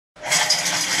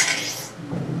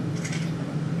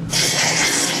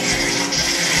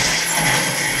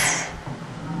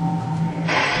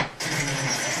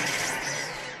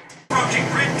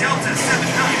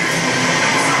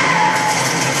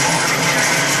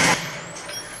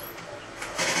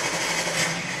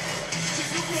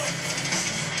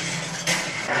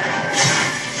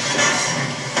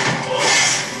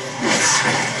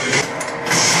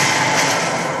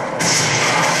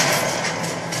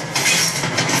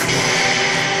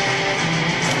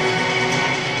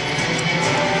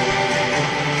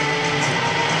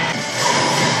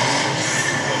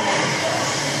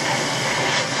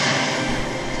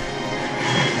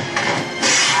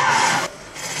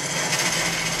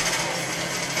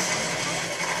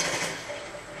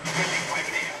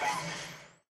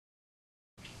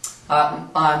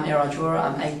I'm Irajura,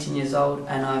 I'm 18 years old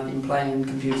and I've been playing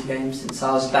computer games since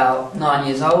I was about 9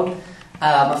 years old.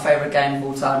 My favourite game of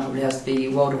all time probably has to be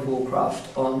World of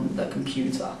Warcraft on the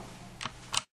computer.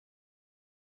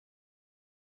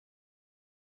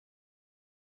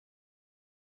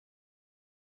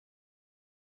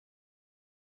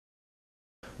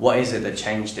 What is it that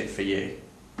changed it for you?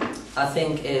 I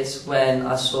think it's when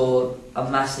I saw a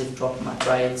massive drop in my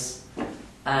grades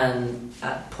and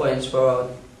at points where I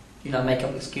would, make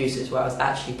up excuses where I was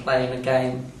actually playing a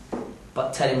game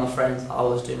but telling my friends I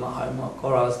was doing my homework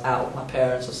or I was out with my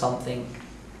parents or something,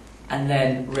 and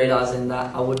then realising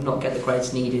that I would not get the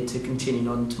grades needed to continue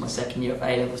on to my second year of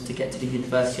A-levels to get to the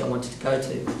university I wanted to go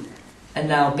to. And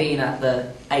now being at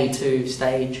the A2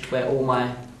 stage where all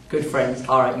my good friends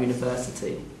are at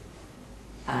university,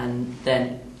 and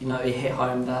then it hit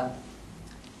home that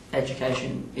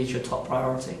education is your top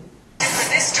priority.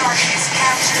 This target is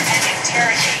capture and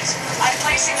interrogate. I'm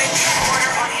placing the new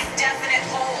order on indefinite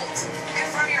hold.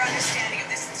 Confirm your understanding of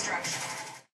this instruction.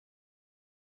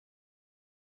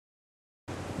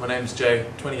 My name's Joe,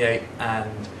 28,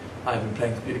 and I've been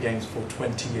playing computer games for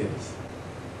 20 years.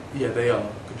 Yeah, they are.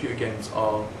 Computer games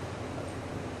are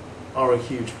a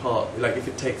huge part. Like, if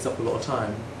it takes up a lot of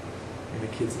time in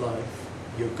a kid's life,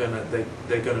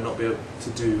 they're gonna not be able to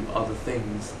do other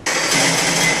things.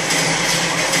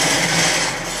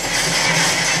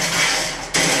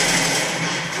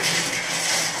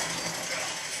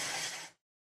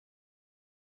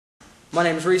 My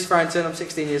name is Reese Farrington, I'm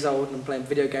 16 years old and I'm playing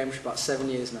video games for about 7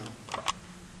 years now.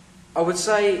 I would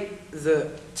say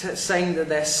that saying that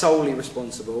they're solely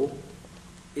responsible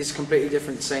is completely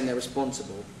different to saying they're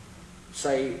responsible.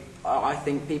 I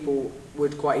think people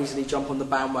would quite easily jump on the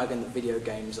bandwagon that video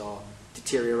games are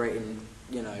deteriorating,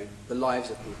 the lives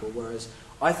of people, whereas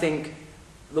I think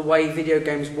the way video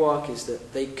games work is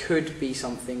that they could be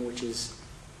something which is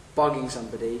bugging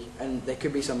somebody, and there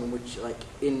could be something which, like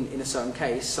in a certain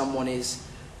case, someone is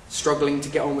struggling to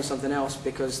get on with something else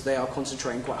because they are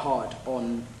concentrating quite hard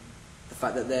on the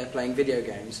fact that they're playing video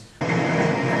games.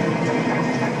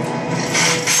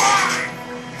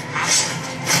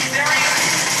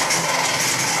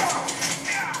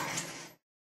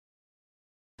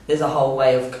 There's a whole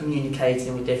way of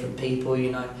communicating with different people.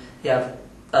 You have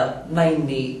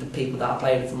mainly the people that I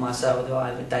played with myself, they're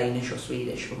either Danish or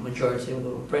Swedish, or majority of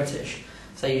them were British.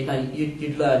 So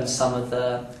you'd learn some of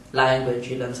the language,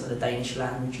 you learn some of the Danish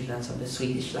language, you learn some of the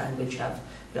Swedish language, you have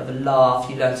a laugh,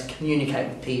 you learn to communicate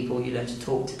with people, you learn to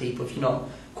talk to people. If you're not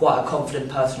quite a confident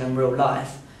person in real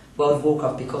life, World of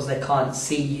Warcraft, because they can't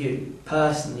see you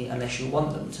personally unless you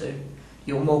want them to,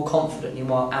 you're more confident, you're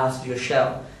more out of your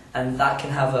shell, and that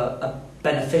can have a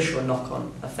beneficial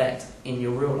knock-on effect in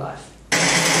your real life.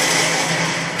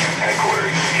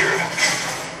 Headquarters secured.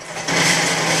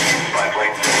 Spy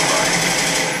plane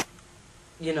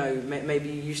standing by. Maybe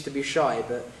you used to be shy,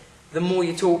 but the more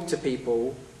you talk to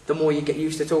people, the more you get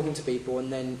used to talking to people,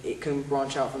 and then it can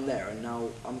branch out from there. And now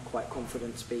I'm quite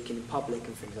confident speaking in public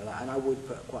and things like that, and I would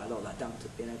put quite a lot of that down to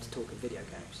being able to talk in video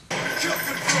games.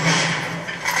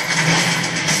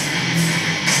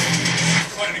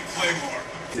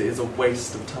 It is a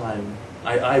waste of time.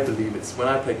 I believe it's, when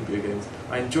I play computer games,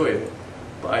 I enjoy it,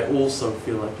 but I also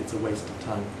feel like it's a waste of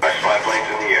time. Spy planes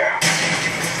in the air.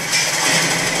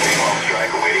 Napalm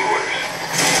strike awaiting order.